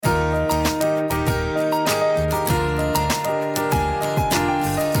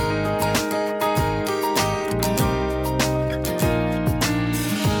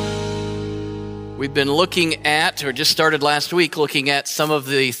We've been looking at, or just started last week, looking at some of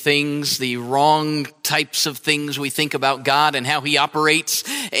the things, the wrong types of things we think about God and how He operates.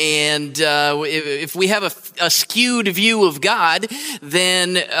 And if we have a skewed view of God,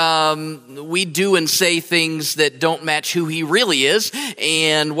 then we do and say things that don't match who He really is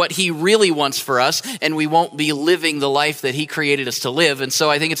and what He really wants for us, and we won't be living the life that He created us to live. And so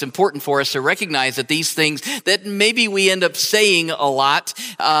I think it's important for us to recognize that these things that maybe we end up saying a lot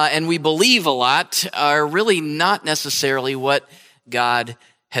and we believe a lot are really not necessarily what God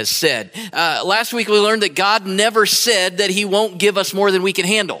has said. Last week we learned that God never said that He won't give us more than we can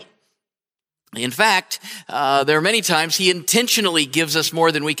handle. In fact, there are many times He intentionally gives us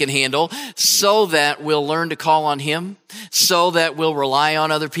more than we can handle so that we'll learn to call on Him, so that we'll rely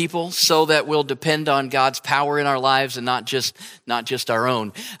on other people, so that we'll depend on God's power in our lives and not just our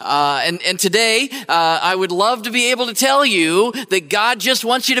own. And today, I would love to be able to tell you that God just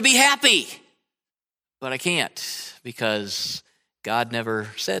wants you to be happy. But I can't, because God never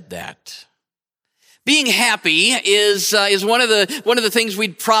said that. Being happy is one of the things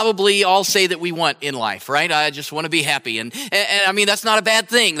we'd probably all say that we want in life, right? I just want to be happy, and I mean that's not a bad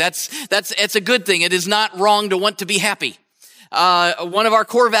thing. It's a good thing. It is not wrong to want to be happy. One of our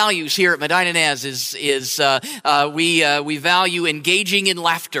core values here at Medina Naz is we value engaging in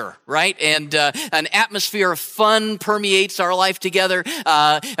laughter, right? And an atmosphere of fun permeates our life together.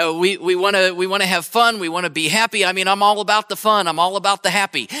 We want to have fun. We want to be happy. I mean, I'm all about the fun. I'm all about the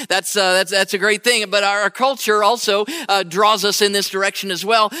happy. That's a great thing. But our culture also draws us in this direction as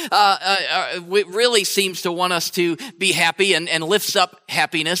well. It really seems to want us to be happy and lifts up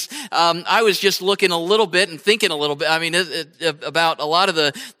happiness. I was just looking a little bit and thinking a little bit. I mean, about a lot of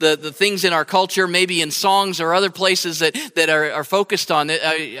the things in our culture, maybe in songs or other places that are focused on it.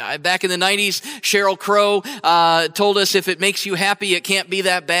 Back in the 90s, Sheryl Crow told us, if it makes you happy, it can't be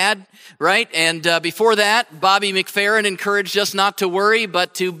that bad, right? And before that, Bobby McFerrin encouraged us not to worry,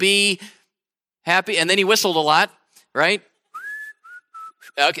 but to be happy. And then he whistled a lot, right?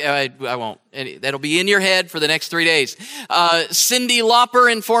 Okay, I won't. That'll be in your head for the next 3 days. Cyndi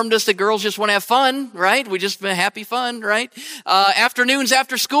Lauper informed us that girls just want to have fun, right? We just happy fun, right? Afternoons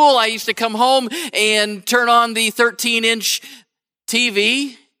after school, I used to come home and turn on the 13-inch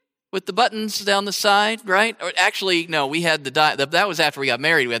TV with the buttons down the side, right? Or actually, no, we had the dial. That was after we got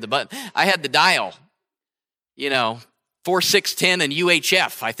married. We had the button. I had the dial, 4, 6, 10, and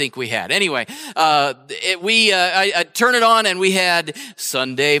UHF, I think we had. Anyway, I turn it on and we had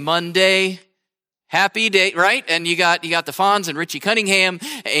Sunday, Monday, Happy Day, right? And you got the Fonz and Richie Cunningham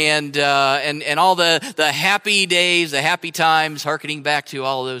and all the happy days, the happy times, hearkening back to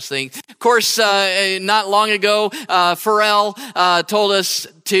all of those things. Of course, not long ago, Pharrell told us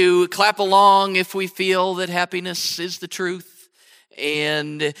to clap along if we feel that happiness is the truth,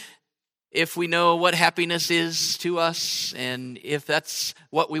 and if we know what happiness is to us, and if that's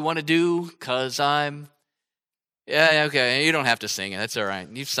what we want to do, yeah, okay, you don't have to sing it. That's all right.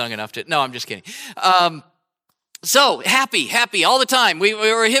 You've sung enough to. No, I'm just kidding. So happy all the time.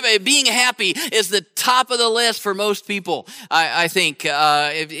 Being happy is the top of the list for most people. I think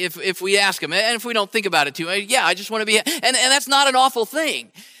if we ask them, and if we don't think about it too, yeah, I just want to be, and that's not an awful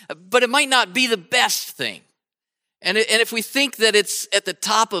thing, but it might not be the best thing. And if we think that it's at the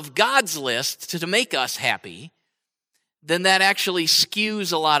top of God's list to make us happy, then that actually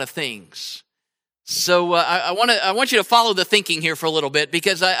skews a lot of things. So I want you to follow the thinking here for a little bit,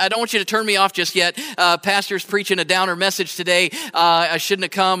 because I don't want you to turn me off just yet. Pastor's preaching a downer message today. I shouldn't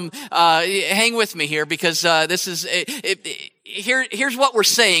have come. Hang with me here, because this is here's what we're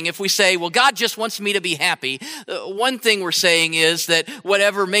saying. If we say, well, God just wants me to be happy, one thing we're saying is that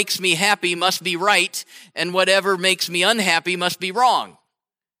whatever makes me happy must be right, and whatever makes me unhappy must be wrong,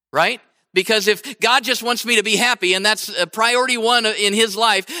 right? Because if God just wants me to be happy, and that's priority one in His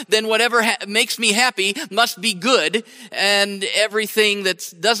life, then whatever makes me happy must be good, and everything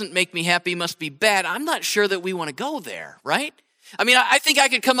that doesn't make me happy must be bad. I'm not sure that we want to go there, right? I mean, I think I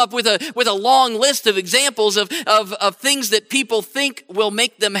could come up with a long list of examples of things that people think will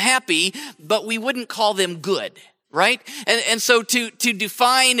make them happy, but we wouldn't call them good, right? And so to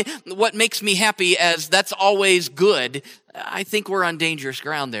define what makes me happy as that's always good, I think we're on dangerous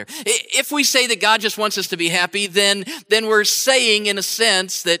ground there. If we say that God just wants us to be happy, then we're saying, in a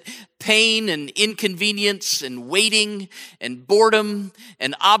sense, that pain and inconvenience and waiting and boredom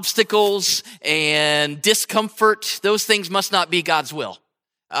and obstacles and discomfort, those things must not be God's will.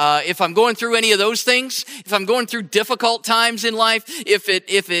 If I'm going through any of those things, if I'm going through difficult times in life,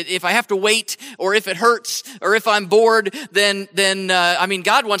 if I have to wait, or if it hurts, or if I'm bored, then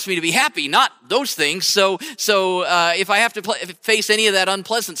God wants me to be happy, not those things. So if I have to face any of that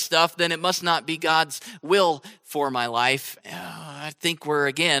unpleasant stuff, then it must not be God's will for my life. I think we're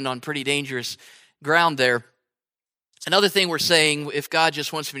again on pretty dangerous ground there. Another thing we're saying, if God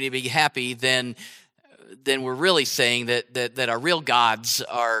just wants me to be happy, then we're really saying that our real gods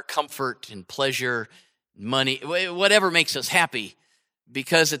are comfort and pleasure, money, whatever makes us happy.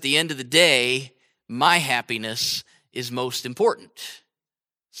 Because at the end of the day, my happiness is most important.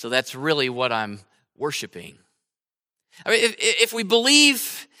 So that's really what I'm worshiping. I mean, if we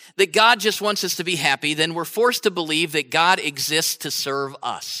believe that God just wants us to be happy, then we're forced to believe that God exists to serve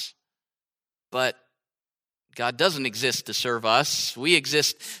us. But God doesn't exist to serve us. We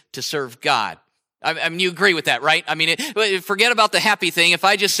exist to serve God. I mean, you agree with that, right? I mean, forget about the happy thing. If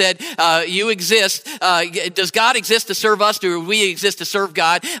I just said, you exist, does God exist to serve us? Do we exist to serve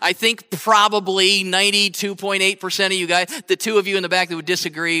God? I think probably 92.8% of you guys, the two of you in the back that would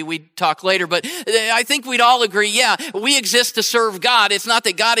disagree, we'd talk later, but I think we'd all agree, yeah, we exist to serve God. It's not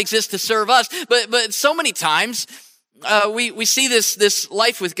that God exists to serve us, but so many times, we see this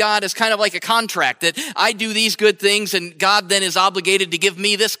life with God as kind of like a contract, that I do these good things and God then is obligated to give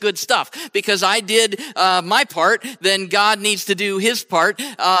me this good stuff. Because I did my part, then God needs to do his part.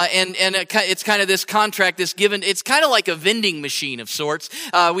 And it's kind of this contract that's given. It's kind of like a vending machine of sorts.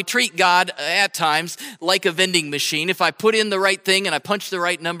 We treat God at times like a vending machine. If I put in the right thing and I punch the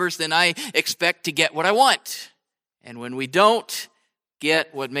right numbers, then I expect to get what I want. And when we don't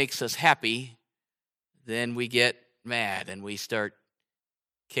get what makes us happy, then we get mad and we start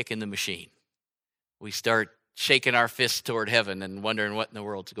kicking the machine. We start shaking our fists toward heaven and wondering what in the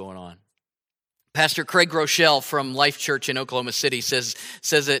world's going on. Pastor Craig Rochelle from Life Church in Oklahoma City says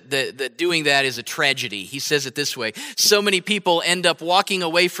that doing that is a tragedy. He says it this way: so many people end up walking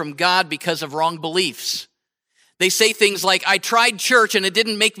away from God because of wrong beliefs. They say things like, I tried church and it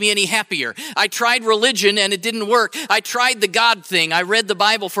didn't make me any happier. I tried religion and it didn't work. I tried the God thing. I read the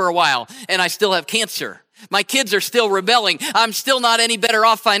Bible for a while and I still have cancer. My kids are still rebelling. I'm still not any better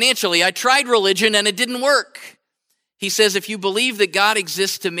off financially. I tried religion and it didn't work. He says if you believe that God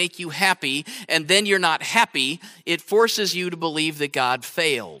exists to make you happy and then you're not happy, it forces you to believe that God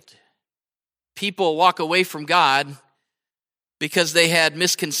failed. People walk away from God because they had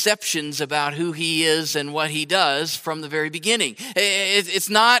misconceptions about who he is and what he does from the very beginning.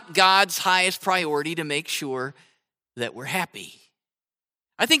 It's not God's highest priority to make sure that we're happy.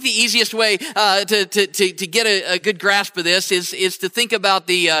 I think the easiest way to get a good grasp of this is to think about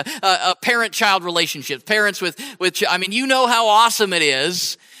the parent-child relationship. Parents with I mean, you know how awesome it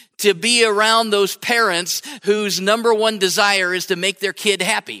is to be around those parents whose number one desire is to make their kid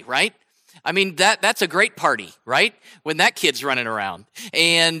happy, right? I mean, that's a great party, right? When that kid's running around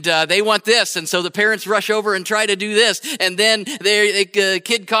and they want this. And so the parents rush over and try to do this. And then the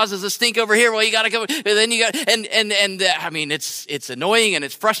kid causes a stink over here. Well, you got to go. And then you got, I mean, it's annoying and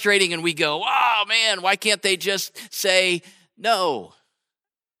it's frustrating. And we go, oh man, why can't they just say no?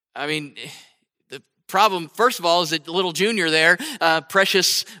 I mean, the problem, first of all, is that little Junior there,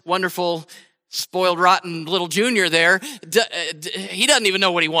 precious, wonderful, spoiled, rotten little Junior there, he doesn't even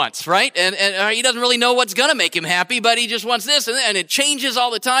know what he wants, right? And he doesn't really know what's going to make him happy, but he just wants this, and it changes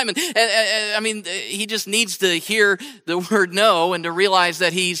all the time. And I mean, he just needs to hear the word no and to realize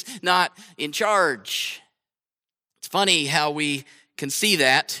that he's not in charge. It's funny how we can see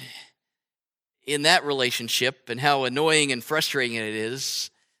that in that relationship and how annoying and frustrating it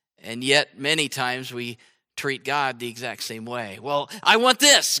is, and yet many times we treat God the exact same way. Well, I want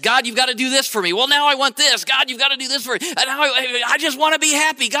this. God, you've got to do this for me. Well, now I want this. God, you've got to do this for me. And now I just want to be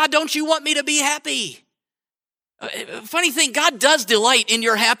happy. God, don't you want me to be happy? Funny thing, God does delight in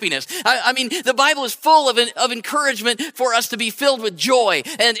your happiness. I mean, the Bible is full of encouragement for us to be filled with joy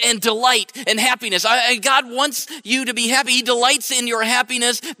and delight and happiness. God wants you to be happy. He delights in your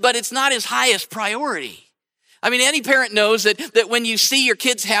happiness, but it's not his highest priority. I mean, any parent knows that when you see your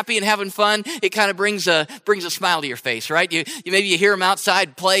kids happy and having fun, it kind of brings a smile to your face, right? You maybe you hear them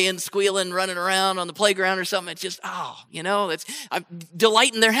outside playing, squealing, running around on the playground or something. It's just, that's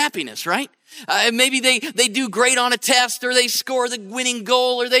delight in their happiness, right? Maybe they do great on a test, or they score the winning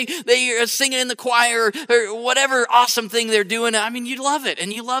goal, or they are singing in the choir, or whatever awesome thing they're doing. I mean, you love it,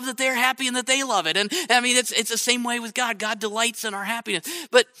 and you love that they're happy and that they love it. And I mean, it's the same way with God. God delights in our happiness.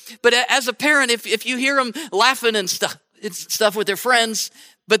 But as a parent, if you hear them laughing and stuff with their friends,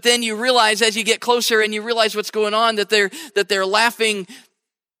 but then you realize as you get closer and you realize what's going on, that they're laughing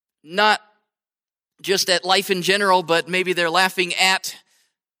not just at life in general, but maybe they're laughing at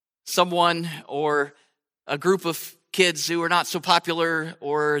someone or a group of kids who are not so popular,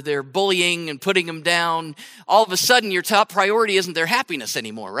 or they're bullying and putting them down, all of a sudden your top priority isn't their happiness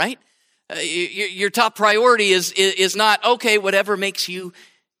anymore, right? Your top priority is not, okay, whatever makes you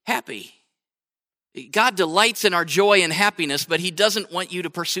happy. God delights in our joy and happiness, but he doesn't want you to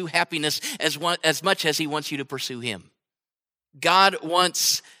pursue happiness as much as he wants you to pursue him. God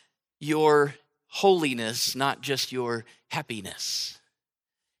wants your holiness, not just your happiness.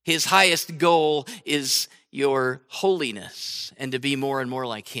 His highest goal is your holiness and to be more and more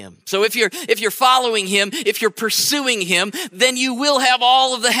like him. So if you're following him, if you're pursuing him, then you will have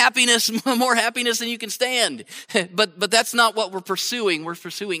all of the happiness, more happiness than you can stand. But that's not what we're pursuing. We're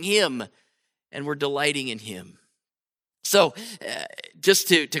pursuing him, and we're delighting in him. So just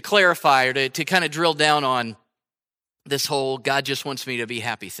to clarify, or to kind of drill down on this whole God just wants me to be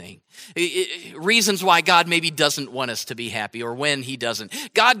happy thing. Reasons why God maybe doesn't want us to be happy, or when he doesn't.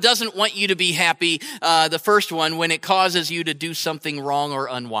 God doesn't want you to be happy, the first one, when it causes you to do something wrong or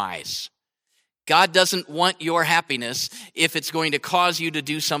unwise. God doesn't want your happiness if it's going to cause you to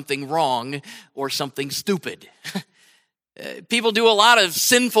do something wrong or something stupid. People do a lot of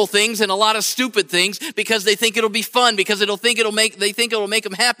sinful things and a lot of stupid things because they think it'll be fun, because they think it'll make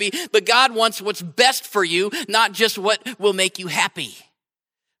them happy. But God wants what's best for you, not just what will make you happy.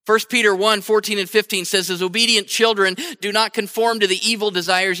 1 Peter 1:14 and 15 says, as obedient children, do not conform to the evil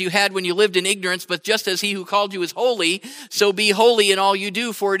desires you had when you lived in ignorance, but just as he who called you is holy, so be holy in all you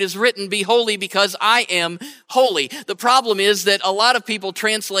do, for it is written, be holy because I am holy. The problem is that a lot of people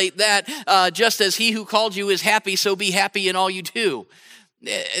translate that, just as he who called you is happy, so be happy in all you do.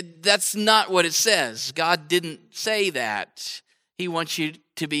 That's not what it says. God didn't say that. He wants you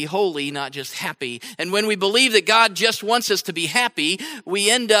to be holy, not just happy. And when we believe that God just wants us to be happy, we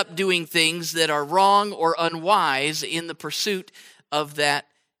end up doing things that are wrong or unwise in the pursuit of that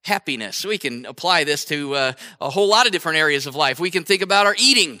happiness. We can apply this to a whole lot of different areas of life. We can think about our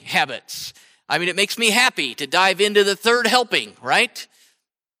eating habits. I mean, it makes me happy to dive into the third helping, right?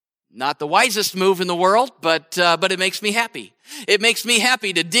 Not the wisest move in the world, but it makes me happy. It makes me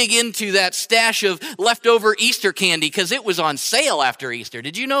happy to dig into that stash of leftover Easter candy because it was on sale after Easter.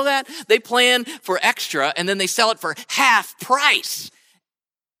 Did you know that? They plan for extra and then they sell it for half price.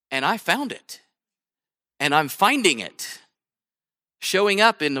 And I found it. And I'm finding it showing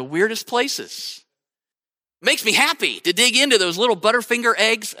up in the weirdest places. Makes me happy to dig into those little Butterfinger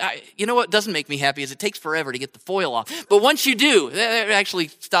eggs. You know what doesn't make me happy is it takes forever to get the foil off. But once you do, that actually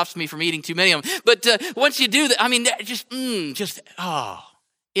stops me from eating too many of them. But once you do that, I mean,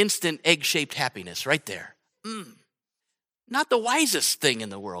 instant egg-shaped happiness right there. Not the wisest thing in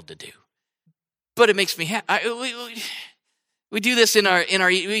the world to do, but it makes me happy. We do this in our.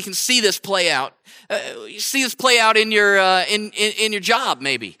 We can see this play out. You see this play out in your in your job,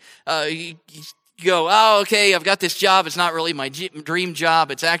 maybe. You go, oh, okay, I've got this job. It's not really my dream job.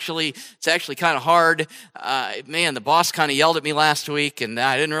 It's actually kind of hard. Man, the boss kind of yelled at me last week, and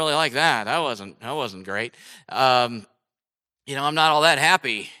I didn't really like that. That wasn't great. I'm not all that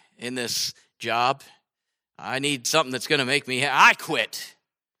happy in this job. I need something that's going to make me. I quit,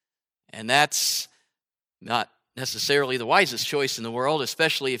 and that's not necessarily the wisest choice in the world,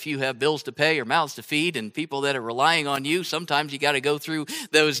 especially if you have bills to pay or mouths to feed and people that are relying on you. Sometimes you got to go through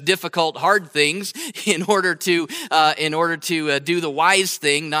those difficult, hard things in order to do the wise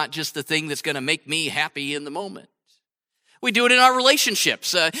thing, not just the thing that's going to make me happy in the moment. We do it in our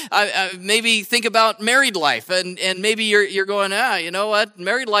relationships. Maybe think about married life, and maybe you're going, you know what?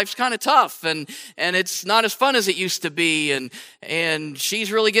 Married life's kind of tough, and it's not as fun as it used to be, and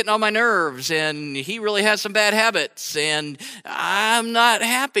she's really getting on my nerves, and he really has some bad habits, and I'm not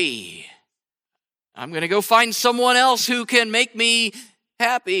happy. I'm going to go find someone else who can make me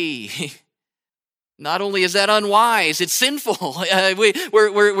happy. Not only is that unwise, it's sinful.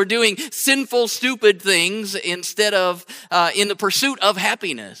 We're doing sinful, stupid things instead of in the pursuit of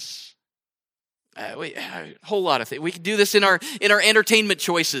happiness. A whole lot of things. We can do this in our entertainment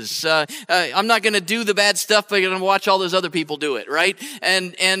choices. I'm not going to do the bad stuff, but I'm going to watch all those other people do it, right?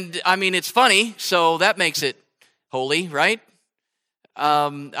 And I mean, it's funny, so that makes it holy, right?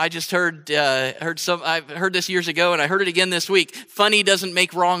 I just I've heard this years ago, and I heard it again this week. Funny doesn't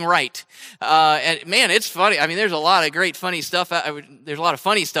make wrong right. And man, it's funny. I mean, there's a lot of great funny stuff. There's a lot of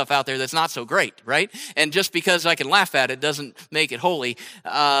funny stuff out there that's not so great, right? And just because I can laugh at it doesn't make it holy.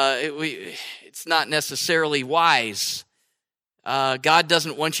 It's not necessarily wise. God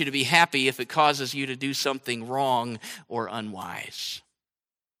doesn't want you to be happy if it causes you to do something wrong or unwise.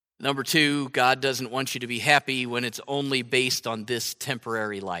 Number 2, God doesn't want you to be happy when it's only based on this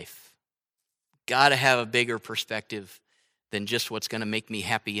temporary life. Got to have a bigger perspective than just what's going to make me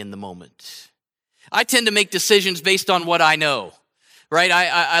happy in the moment. I tend to make decisions based on what I know, right?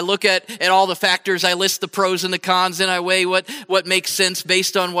 I look at all the factors, I list the pros and the cons, and I weigh what makes sense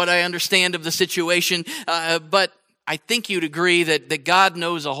based on what I understand of the situation. But I think you'd agree that God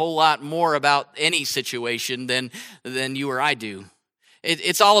knows a whole lot more about any situation than you or I do.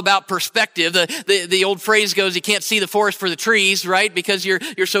 It's all about perspective. The old phrase goes, you can't see the forest for the trees, right? Because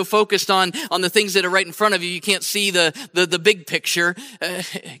you're so focused on the things that are right in front of you, you can't see the big picture.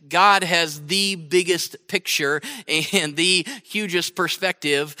 God has the biggest picture and the hugest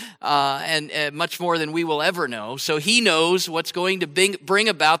perspective, and much more than we will ever know. So he knows what's going to bring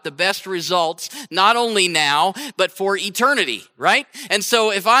about the best results, not only now, but for eternity, right? And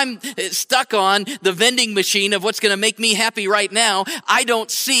so if I'm stuck on the vending machine of what's going to make me happy right now, I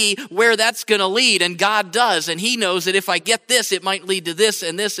don't see where that's going to lead, and God does, and he knows that if I get this, it might lead to this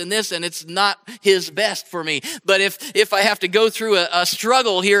and this and this, and it's not his best for me. But if I have to go through a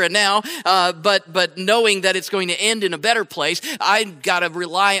struggle here and now, but knowing that it's going to end in a better place, I've got to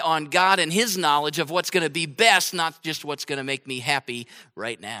rely on God and his knowledge of what's going to be best, not just what's going to make me happy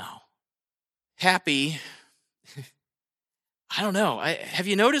right now. Happy, I don't know. Have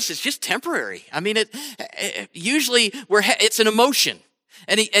you noticed it's just temporary? I mean, usually it's an emotion,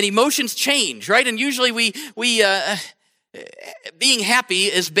 and emotions change, right? And usually we being happy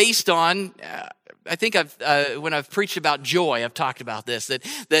is based on. I think when I've preached about joy, I've talked about this.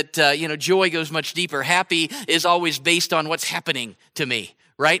 That joy goes much deeper. Happy is always based on what's happening to me.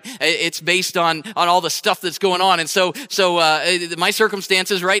 Right? It's based on all the stuff that's going on. And so my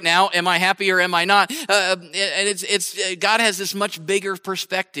circumstances right now, am I happy or am I not? And it's God has this much bigger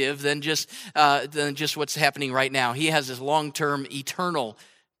perspective than just what's happening right now. He has this long-term, eternal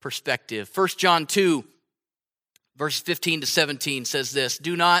perspective. 1 John 2, verse 15 to 17 says this,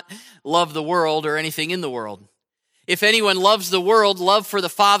 "Do not love the world or anything in the world. If anyone loves the world, love for the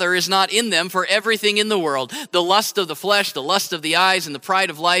Father is not in them, for everything in the world, the lust of the flesh, the lust of the eyes, and the pride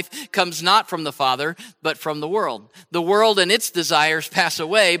of life comes not from the Father, but from the world. The world and its desires pass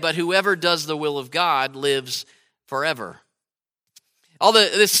away, but whoever does the will of God lives forever." All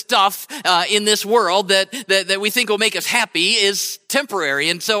this stuff in this world that we think will make us happy is temporary.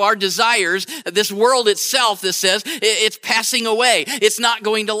 And so our desires, this world itself, this says, it's passing away. It's not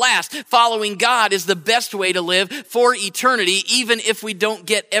going to last. Following God is the best way to live for eternity, even if we don't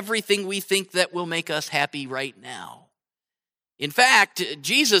get everything we think that will make us happy right now. In fact,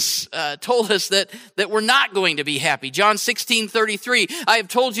 Jesus told us that we're not going to be happy. John 16:33, "I have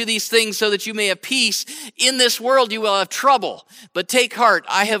told you these things so that you may have peace. In this world you will have trouble, but take heart,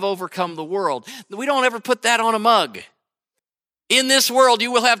 I have overcome the world." We don't ever put that on a mug. In this world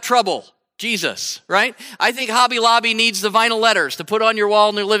you will have trouble. Jesus, right? I think Hobby Lobby needs the vinyl letters to put on your wall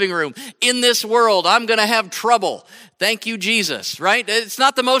in their living room. In this world, I'm going to have trouble. Thank you, Jesus, right? It's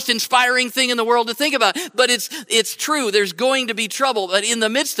not the most inspiring thing in the world to think about, but it's true. There's going to be trouble. But in the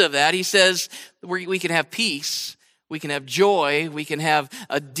midst of that, he says we can have peace, we can have joy, we can have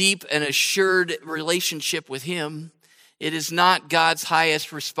a deep and assured relationship with him. It is not God's highest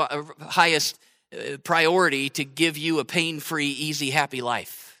priority to give you a pain-free, easy, happy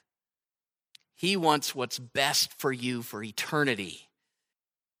life. He wants what's best for you for eternity.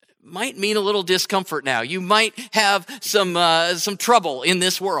 Might mean a little discomfort now. You might have some trouble in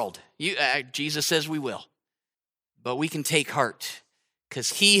this world. Jesus says we will. But we can take heart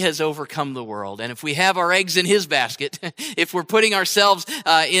because he has overcome the world. And if we have our eggs in his basket, if we're putting ourselves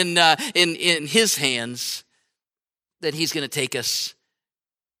in his hands, then he's going to take us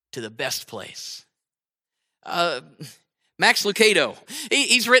to the best place. Max Lucado,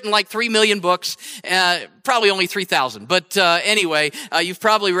 he's written like 3 million books, probably only 3,000. But anyway, you've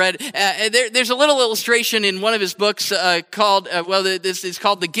probably read, there's a little illustration in one of his books called, this is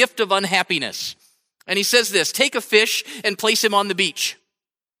called The Gift of Unhappiness. And he says this, "Take a fish and place him on the beach.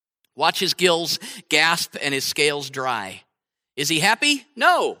 Watch his gills gasp and his scales dry. Is he happy?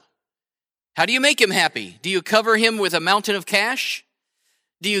 No. How do you make him happy? Do you cover him with a mountain of cash?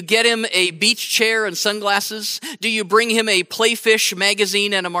 Do you get him a beach chair and sunglasses? Do you bring him a Playfish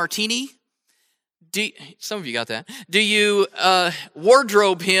magazine and a martini? Some of you got that. Do you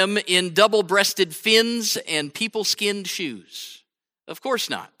wardrobe him in double-breasted fins and people-skinned shoes? Of course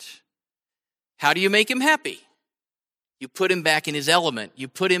not. How do you make him happy? You put him back in his element. You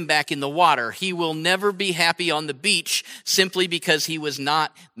put him back in the water. He will never be happy on the beach simply because he was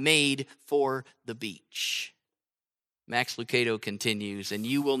not made for the beach." Max Lucado continues, "And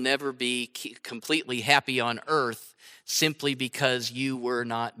you will never be completely happy on earth simply because you were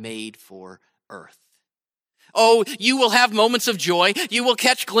not made for earth. Oh, you will have moments of joy. You will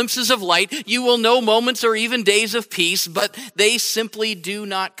catch glimpses of light. You will know moments or even days of peace, but they simply do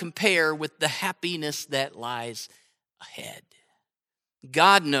not compare with the happiness that lies ahead.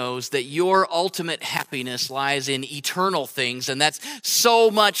 God knows that your ultimate happiness lies in eternal things, and that's so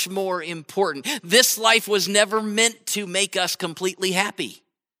much more important. This life was never meant to make us completely happy.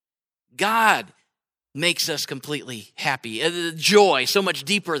 God makes us completely happy. Joy, so much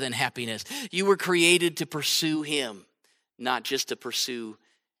deeper than happiness. You were created to pursue Him, not just to pursue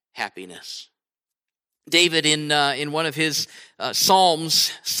happiness. David, in one of his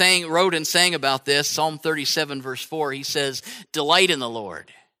Psalms, wrote and sang about this, Psalm 37, verse 4, he says, "Delight in the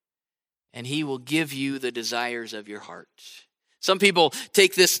Lord, and He will give you the desires of your heart." Some people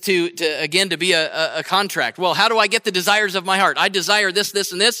take this to be a contract. Well, how do I get the desires of my heart? I desire this,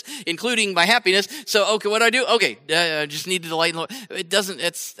 this, and this, including my happiness. So, okay, what do I do? Okay, I just need to delight in the Lord. It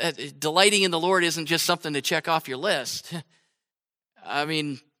doesn't. Delighting in the Lord isn't just something to check off your list. I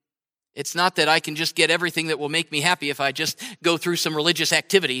mean, it's not that I can just get everything that will make me happy if I just go through some religious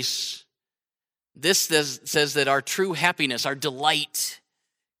activities. This says that our true happiness, our delight,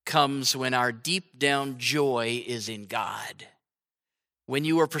 comes when our deep down joy is in God. When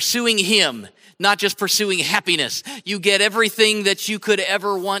you are pursuing Him, not just pursuing happiness, you get everything that you could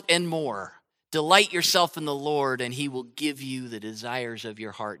ever want and more. Delight yourself in the Lord, and He will give you the desires of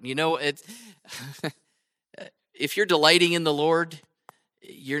your heart. You know, if you're delighting in the Lord,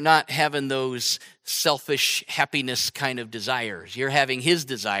 you're not having those selfish happiness kind of desires. You're having His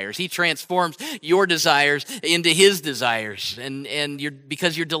desires. He transforms your desires into His desires. And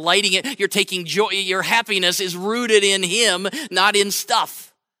because you're delighting it, you're taking joy. Your happiness is rooted in Him, not in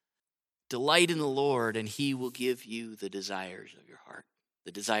stuff. Delight in the Lord, and He will give you the desires of your heart,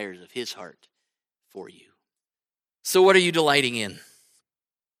 the desires of His heart for you. So what are you delighting in?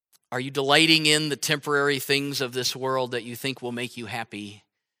 Are you delighting in the temporary things of this world that you think will make you happy?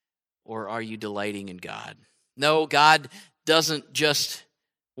 Or are you delighting in God? No, God doesn't just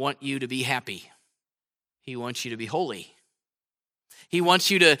want you to be happy. He wants you to be holy. He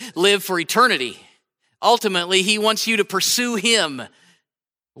wants you to live for eternity. Ultimately, He wants you to pursue Him.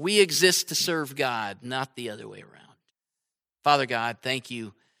 We exist to serve God, not the other way around. Father God, thank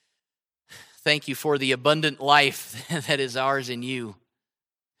you. Thank you for the abundant life that is ours in you.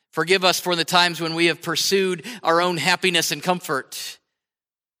 Forgive us for the times when we have pursued our own happiness and comfort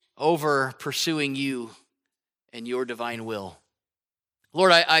over pursuing you and your divine will.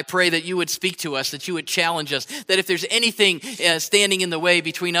 Lord, I pray that you would speak to us, that you would challenge us, that if there's anything standing in the way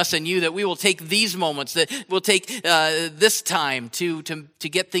between us and you, that we will take these moments, that we'll take this time to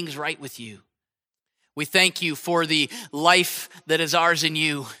get things right with you. We thank you for the life that is ours in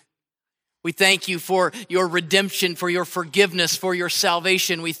you. We thank you for your redemption, for your forgiveness, for your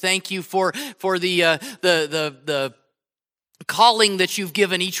salvation. We thank you for the calling that you've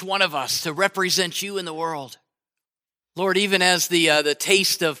given each one of us to represent you in the world. Lord, even as the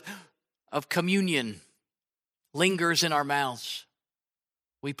taste of communion lingers in our mouths,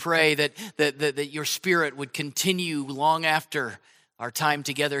 we pray that your Spirit would continue long after our time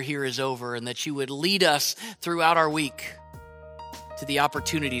together here is over, and that you would lead us throughout our week to the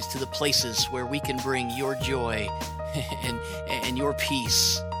opportunities, to the places where we can bring your joy and your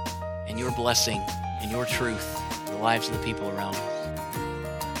peace and your blessing and your truth to the lives of the people around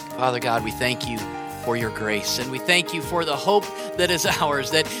us. Father God, we thank you for your grace, and we thank you for the hope that is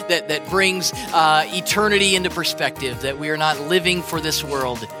ours, that brings eternity into perspective, that we are not living for this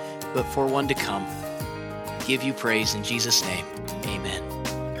world, but for one to come. Give you praise in Jesus' name. Amen.